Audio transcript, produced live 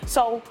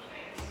So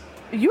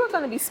you're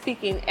going to be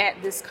speaking at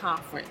this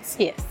conference.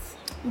 Yes.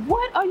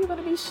 What are you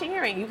going to be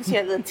sharing? You can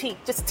share a little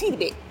just a teeny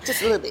bit,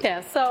 just a little bit. Yeah,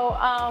 so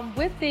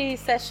with the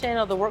session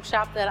or the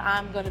workshop that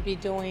I'm going to be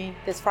doing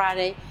this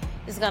Friday,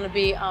 is going to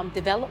be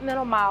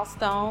developmental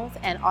milestones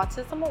and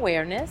autism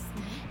awareness,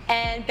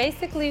 and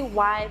basically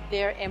why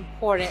they're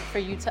important for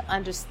you to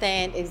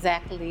understand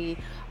exactly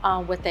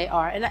what they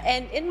are.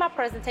 And in my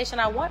presentation,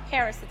 I want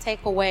parents to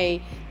take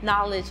away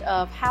knowledge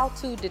of how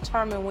to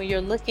determine when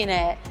you're looking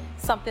at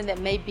something that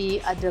may be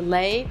a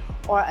delay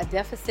or a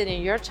deficit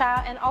in your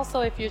child, and also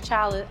if your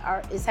child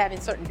is having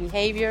certain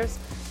behaviors,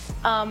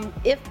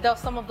 if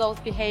some of those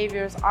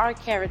behaviors are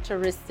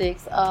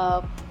characteristics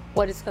of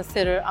what is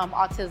considered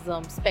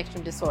autism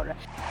spectrum disorder.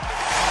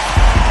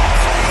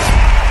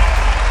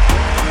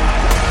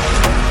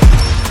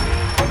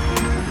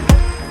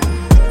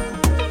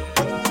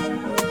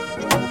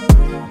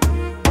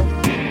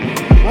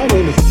 My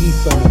name is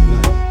Esau,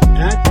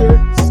 actor,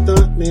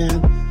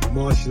 stuntman,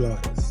 martial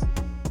artist.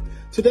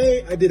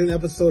 Today I did an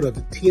episode of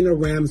the Tina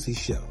Ramsey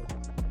Show.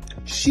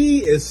 She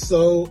is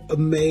so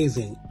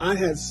amazing. I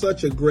had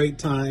such a great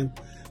time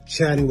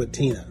chatting with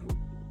Tina.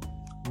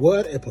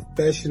 What a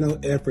professional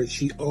effort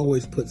she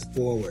always puts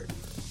forward.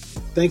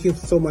 Thank you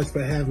so much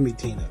for having me,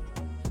 Tina.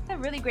 A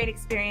really great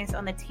experience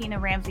on the Tina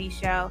Ramsey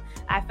Show.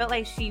 I felt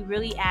like she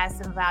really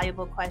asked some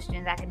valuable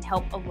questions that can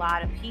help a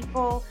lot of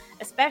people,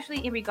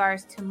 especially in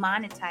regards to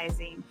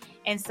monetizing.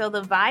 And so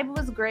the vibe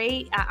was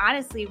great. I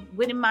honestly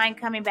wouldn't mind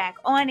coming back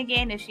on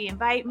again if she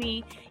invite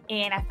me.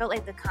 And I felt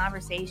like the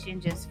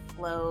conversation just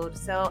flowed.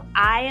 So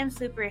I am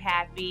super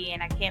happy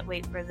and I can't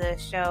wait for the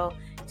show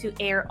to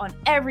air on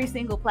every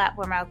single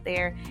platform out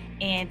there.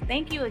 And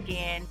thank you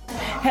again.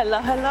 Hello,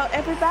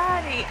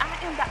 everybody. I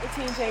am Dr.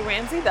 Tina J.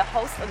 Ramsey, the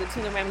host of the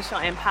Tina Ramsey Show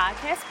and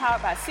podcast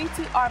powered by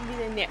CTR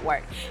Media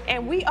Network.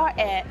 And we are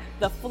at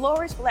the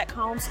Flourish Black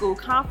Homeschool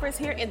Conference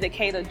here in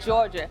Decatur,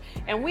 Georgia.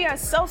 And we are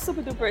so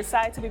super duper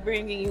excited to be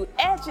bringing you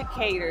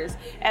educators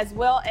as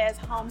well as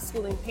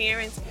homeschooling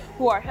parents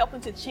who are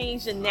helping to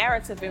change the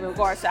narrative in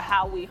regards to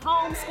how we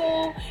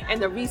homeschool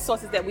and the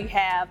resources that we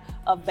have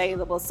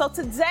available. So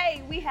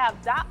today we have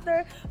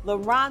Dr.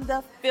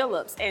 LaRonda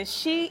Phillips, and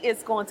she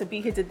is going to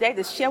be here today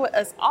to share with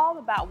us all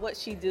about what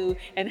she do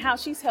and how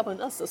she's helping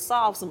us to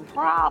solve some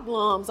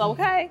problems,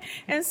 okay?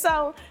 And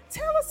so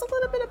tell us a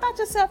little bit about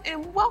yourself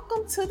and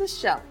welcome to the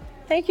show.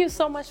 Thank you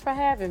so much for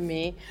having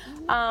me.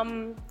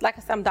 Like I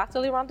said, I'm Dr.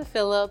 LaRonda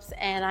Phillips,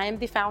 and I am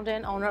the founder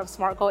and owner of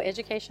Smart Goal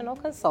Educational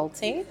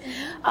Consulting.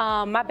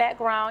 My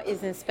background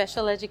is in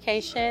special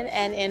education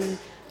and in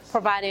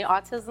providing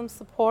autism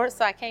support.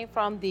 So I came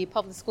from the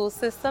public school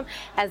system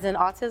as an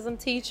autism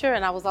teacher,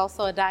 and I was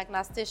also a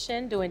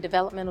diagnostician doing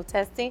developmental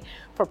testing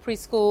for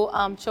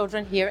preschool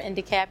children here in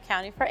DeKalb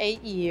County for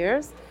 8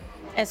 years.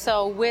 And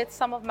so with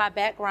some of my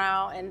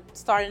background and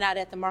starting out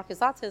at the Marcus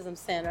Autism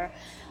Center,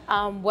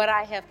 what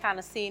I have kind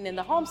of seen in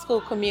the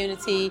homeschool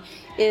community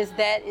is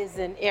that is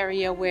an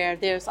area where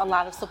there's a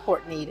lot of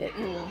support needed.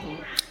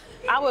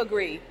 I would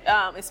agree,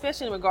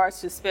 especially in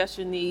regards to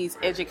special needs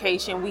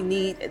education. We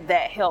need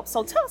that help.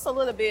 So tell us a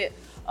little bit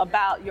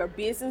about your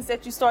business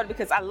that you started,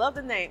 because I love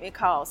the name. It's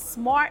called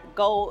Smart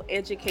Goal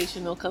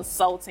Educational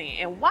Consulting.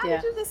 And why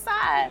did you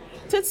decide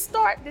to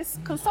start this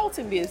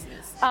consulting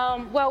business?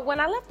 Well, when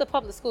I left the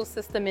public school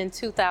system in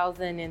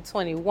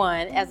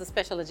 2021 as a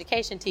special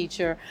education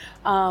teacher,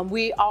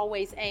 we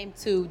always aim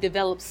to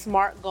develop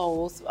SMART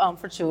goals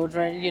for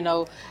children, you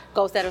know,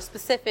 goals that are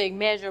specific,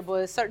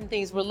 measurable, certain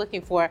things we're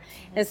looking for.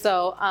 And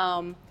so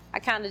I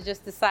kind of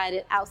just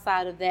decided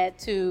outside of that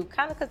to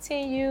kind of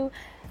continue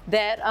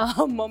that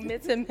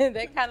momentum and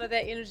that kind of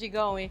that energy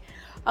going.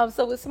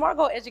 So with Smart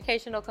Goal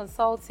Educational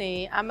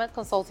Consulting, I'm a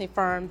consulting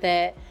firm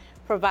that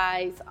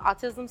provides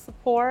autism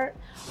support,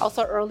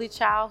 also early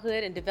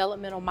childhood and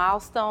developmental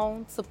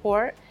milestone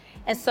support.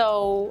 And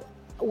so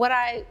what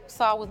I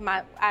saw with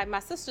my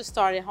sister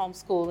started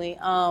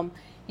homeschooling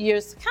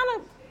years kind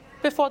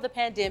of before the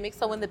pandemic.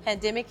 So when the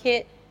pandemic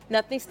hit,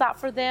 nothing stopped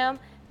for them.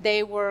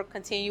 They were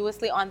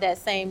continuously on that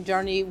same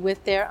journey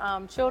with their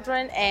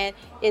children, and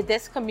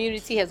this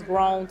community has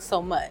grown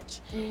so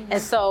much.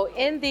 And so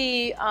in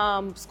the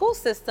school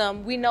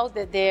system, we know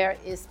that there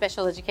is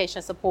special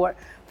education support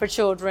for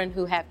children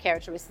who have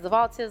characteristics of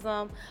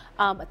autism,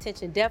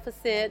 attention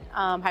deficit,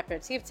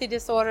 hyperactivity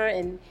disorder,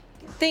 and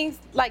things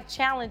like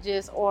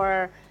challenges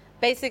or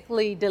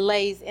basically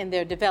delays in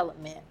their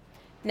development.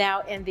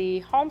 Now, in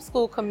the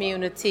homeschool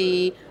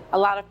community, a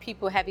lot of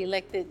people have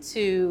elected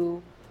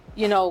to,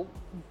 you know,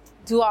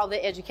 do all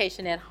the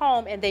education at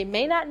home, and they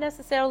may not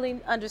necessarily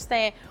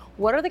understand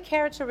what are the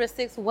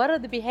characteristics, what are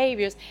the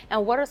behaviors,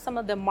 and what are some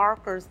of the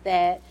markers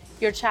that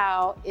your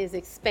child is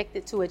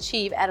expected to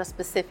achieve at a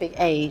specific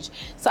age.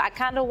 So I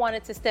kind of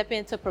wanted to step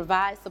in to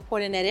provide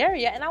support in that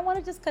area, and I want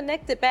to just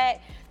connect it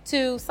back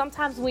to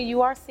sometimes when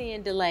you are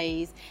seeing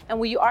delays and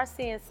when you are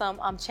seeing some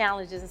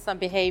challenges and some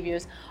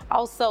behaviors.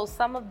 Also,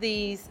 some of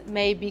these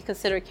may be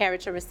considered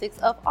characteristics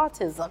of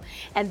autism,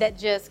 and that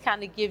just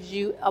kind of gives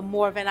you a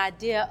more of an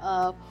idea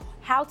of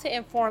how to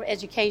inform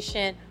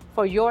education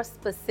for your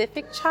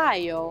specific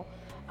child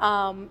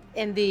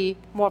in the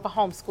more of a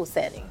homeschool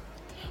setting.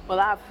 Well,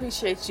 I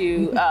appreciate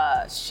you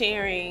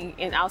sharing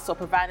and also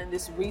providing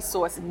this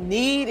resource,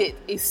 needed,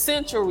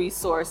 essential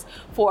resource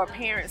for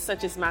parents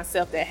such as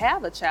myself that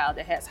have a child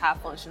that has high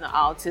functional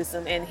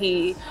autism and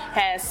he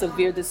has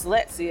severe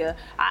dyslexia.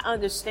 I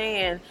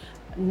understanding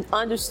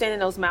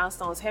those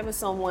milestones, having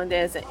someone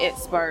that's an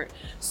expert,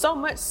 so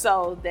much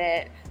so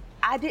that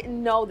I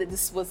didn't know that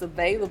this was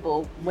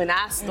available when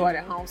I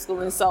started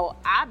homeschooling. So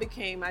I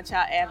became my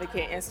child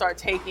advocate and started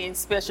taking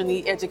special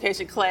need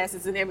education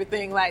classes and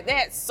everything like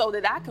that so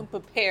that I can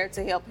prepare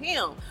to help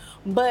him.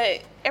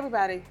 But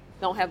everybody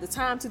don't have the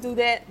time to do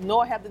that,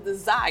 nor have the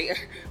desire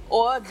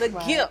or the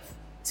gift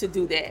to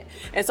do that.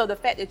 And so the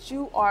fact that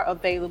you are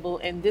available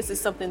and this is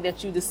something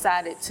that you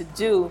decided to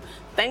do,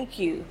 thank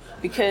you,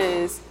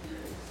 because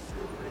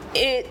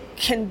it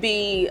can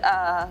be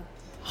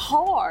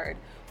hard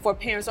for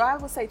parents, or I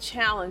would say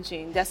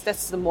challenging,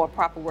 that's the more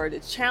proper word,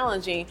 it's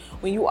challenging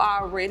when you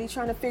are already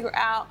trying to figure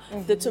out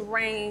the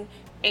terrain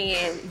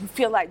and you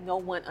feel like no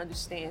one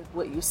understands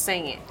what you're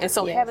saying. And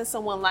so having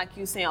someone like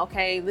you saying,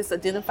 okay, let's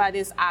identify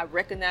this, I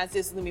recognize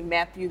this, let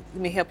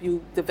me help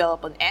you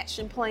develop an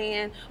action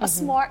plan, a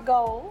SMART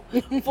goal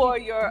for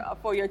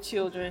your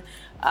children.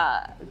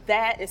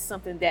 That is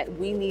something that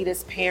we need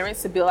as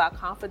parents to build our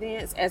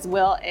confidence as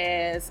well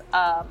as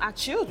our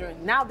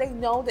children. Now they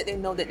know that they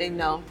know that they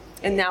know.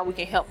 And now we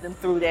can help them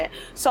through that.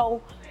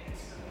 So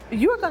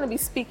you're going to be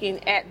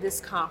speaking at this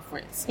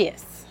conference.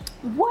 Yes.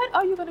 What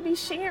are you going to be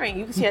sharing?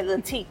 You can share a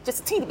little just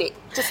a teeny bit,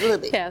 just a little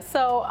bit. Yeah,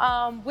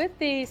 so with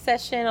the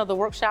session or the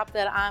workshop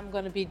that I'm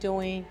going to be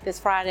doing this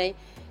Friday,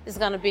 is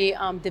going to be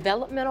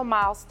developmental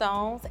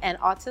milestones and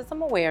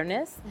autism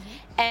awareness,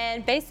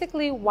 and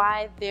basically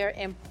why they're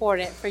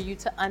important for you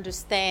to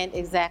understand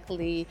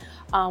exactly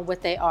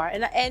what they are.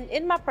 And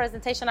in my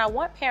presentation, I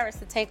want parents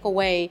to take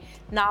away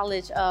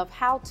knowledge of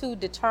how to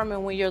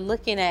determine when you're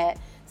looking at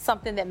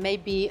something that may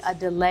be a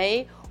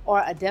delay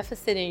or a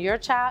deficit in your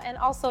child, and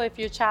also if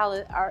your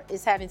child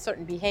is having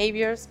certain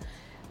behaviors,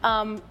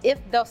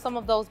 if some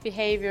of those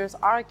behaviors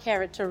are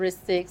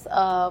characteristics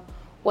of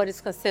what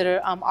is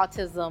considered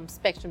autism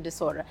spectrum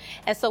disorder.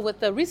 And so with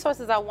the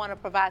resources I want to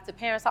provide to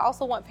parents, I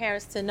also want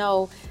parents to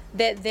know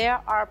that there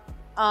are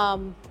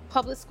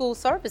public school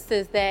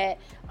services that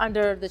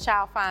under the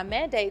Child Find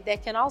mandate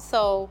that can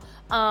also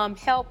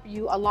help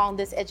you along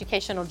this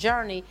educational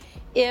journey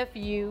if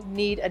you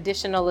need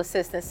additional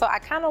assistance. So I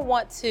kind of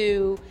want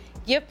to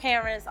give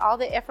parents all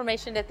the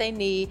information that they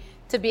need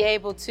to be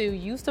able to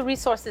use the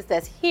resources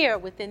that's here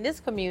within this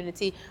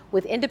community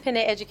with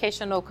independent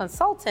educational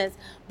consultants,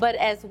 but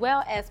as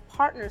well as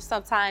partners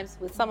sometimes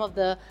with some of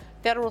the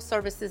federal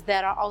services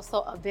that are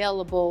also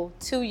available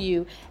to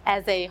you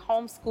as a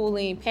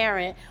homeschooling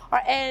parent, or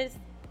as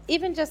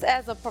even just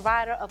as a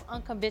provider of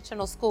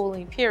unconventional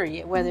schooling,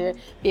 period, whether it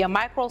be a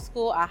micro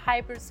school, a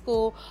hybrid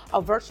school,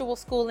 a virtual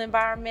school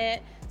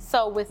environment.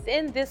 So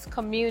within this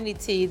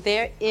community,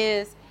 there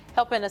is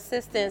help and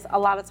assistance a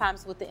lot of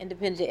times with the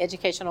independent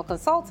educational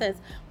consultants,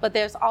 but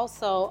there's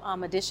also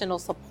additional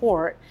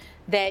support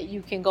that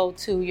you can go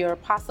to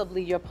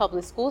possibly your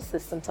public school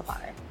system to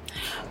find.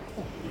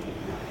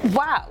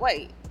 Wow,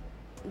 wait.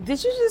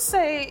 Did you just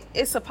say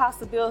it's a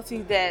possibility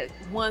that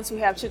ones who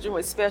have children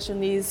with special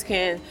needs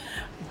can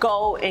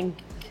go and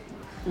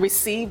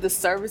receive the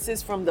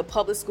services from the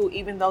public school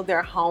even though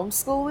they're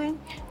homeschooling?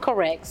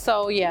 Correct.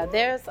 So yeah,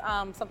 there's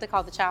something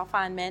called the Child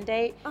Find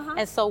mandate.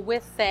 And so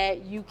with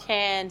that, you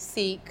can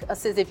seek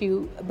assistance if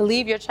you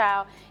believe your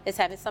child is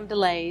having some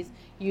delays,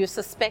 you're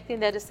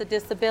suspecting that it's a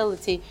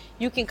disability,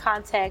 you can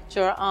contact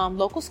your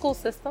local school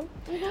system,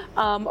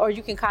 or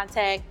you can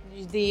contact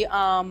the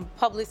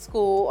public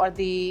school or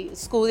the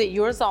school that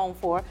you're zoned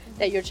for,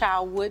 that your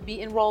child would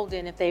be enrolled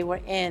in if they were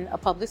in a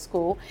public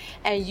school,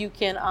 and you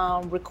can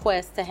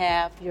request to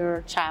have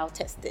your child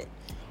tested.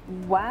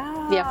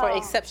 Wow. Yeah, for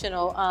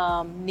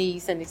exceptional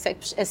needs and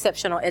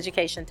exceptional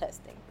education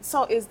testing.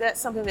 So is that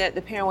something that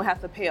the parent will have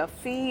to pay a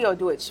fee, or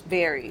do it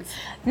varies?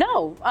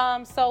 No.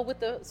 So with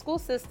the school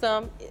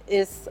system,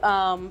 it's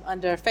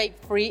under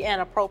free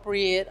and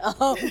appropriate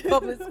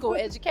public school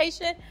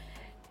education.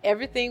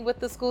 Everything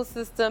with the school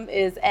system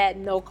is at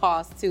no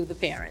cost to the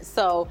parents.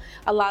 So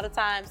a lot of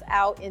times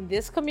out in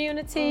this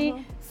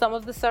community, some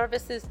of the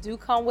services do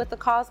come with a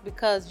cost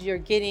because you're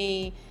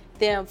getting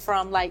them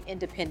from like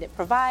independent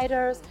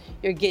providers,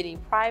 you're getting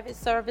private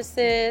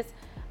services,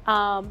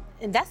 and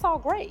that's all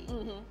great.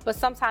 But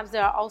sometimes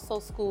there are also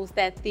schools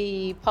that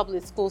the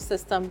public school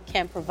system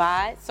can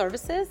provide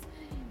services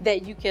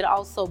that you could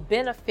also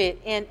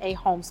benefit in a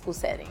homeschool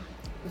setting.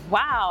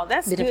 Wow,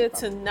 that's good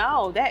to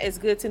know. That is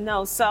good to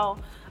know. So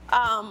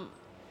I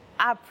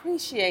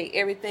appreciate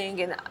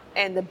everything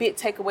and the big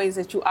takeaways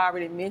that you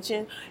already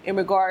mentioned in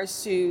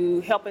regards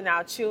to helping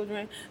our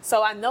children.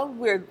 So I know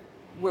we're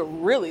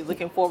really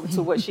looking forward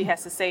to what she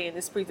has to say in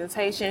this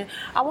presentation.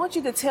 I want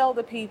you to tell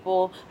the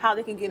people how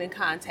they can get in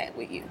contact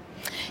with you.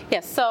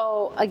 Yes,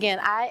 so again,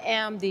 I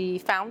am the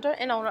founder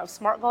and owner of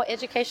Smart Goal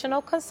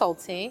Educational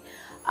Consulting.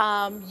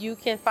 You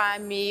can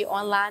find me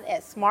online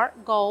at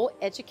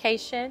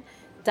smartgoaleducation.com.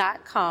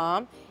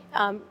 @tickettime.com.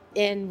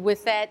 And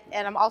with that,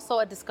 and I'm also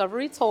a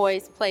Discovery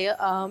Toys player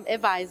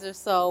advisor.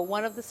 So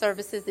one of the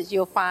services that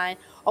you'll find,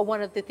 or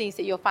one of the things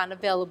that you'll find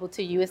available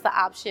to you, is the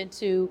option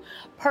to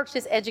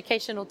purchase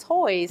educational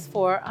toys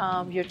for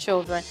your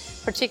children,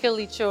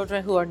 particularly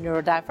children who are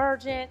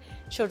neurodivergent,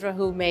 children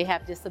who may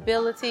have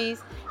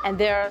disabilities, and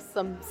there are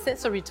some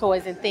sensory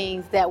toys and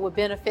things that would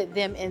benefit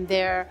them in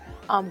their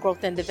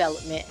growth and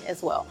development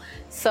as well.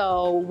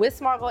 So with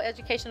Smart Goal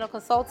Educational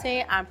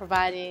Consulting, I'm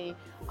providing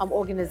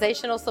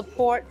organizational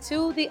support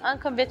to the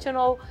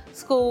unconventional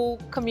school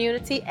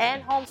community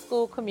and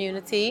homeschool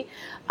community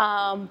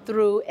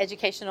through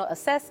educational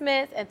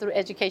assessments and through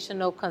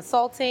educational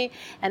consulting,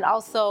 and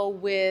also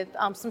with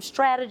some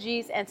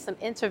strategies and some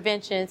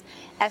interventions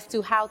as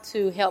to how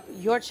to help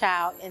your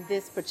child in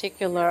this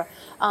particular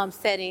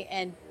setting,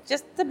 and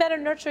just to better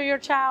nurture your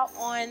child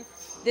on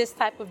this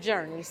type of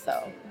journey.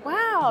 So,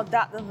 wow,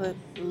 Dr.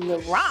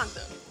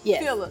 LaRonda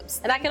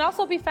Phillips. And I can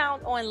also be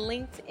found on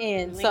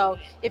LinkedIn. So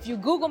if you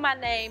Google my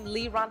name,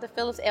 LeRonda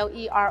Phillips,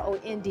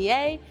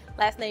 LeRonda,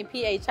 last name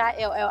Phillips,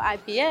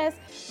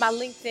 my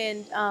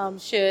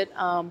LinkedIn should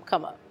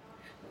come up.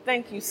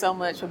 Thank you so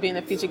much for being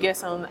a featured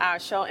guest on our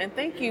show, and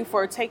thank you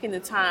for taking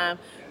the time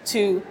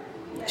to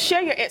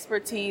share your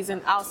expertise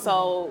and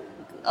also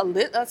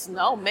let us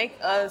know, make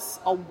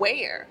us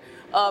aware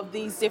of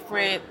these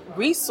different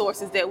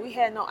resources that we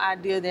had no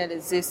idea that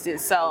existed.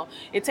 So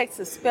it takes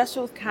a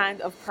special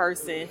kind of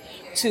person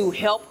to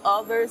help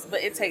others,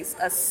 but it takes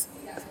a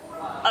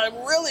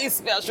really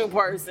special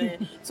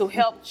person to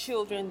help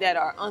children that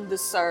are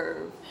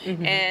underserved,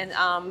 and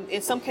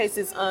in some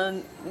cases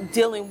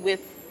dealing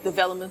with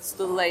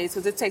developmental delays,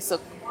 because it takes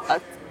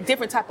a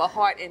different type of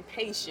heart and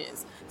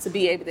patience to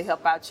be able to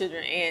help our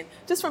children. And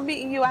just from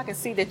meeting you, I can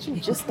see that you're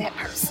just that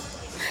person.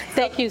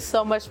 Thank you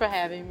so much for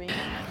having me.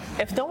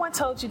 If no one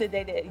told you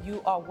today that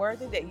you are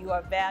worthy, that you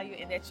are valued,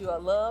 and that you are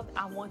loved,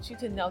 I want you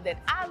to know that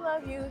I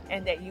love you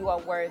and that you are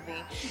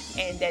worthy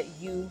and that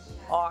you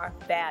are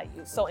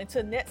valued. So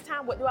until next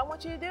time, what do I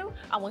want you to do?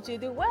 I want you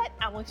to do what?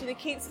 I want you to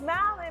keep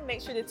smiling.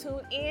 Make sure to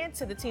tune in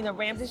to the Tina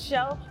Ramsey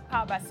Show,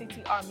 powered by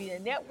CTR Media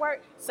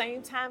Network.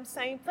 Same time,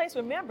 same place.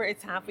 Remember,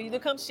 it's time for you to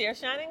come share,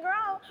 shine, and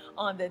grow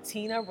on the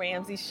Tina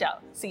Ramsey Show.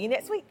 See you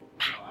next week.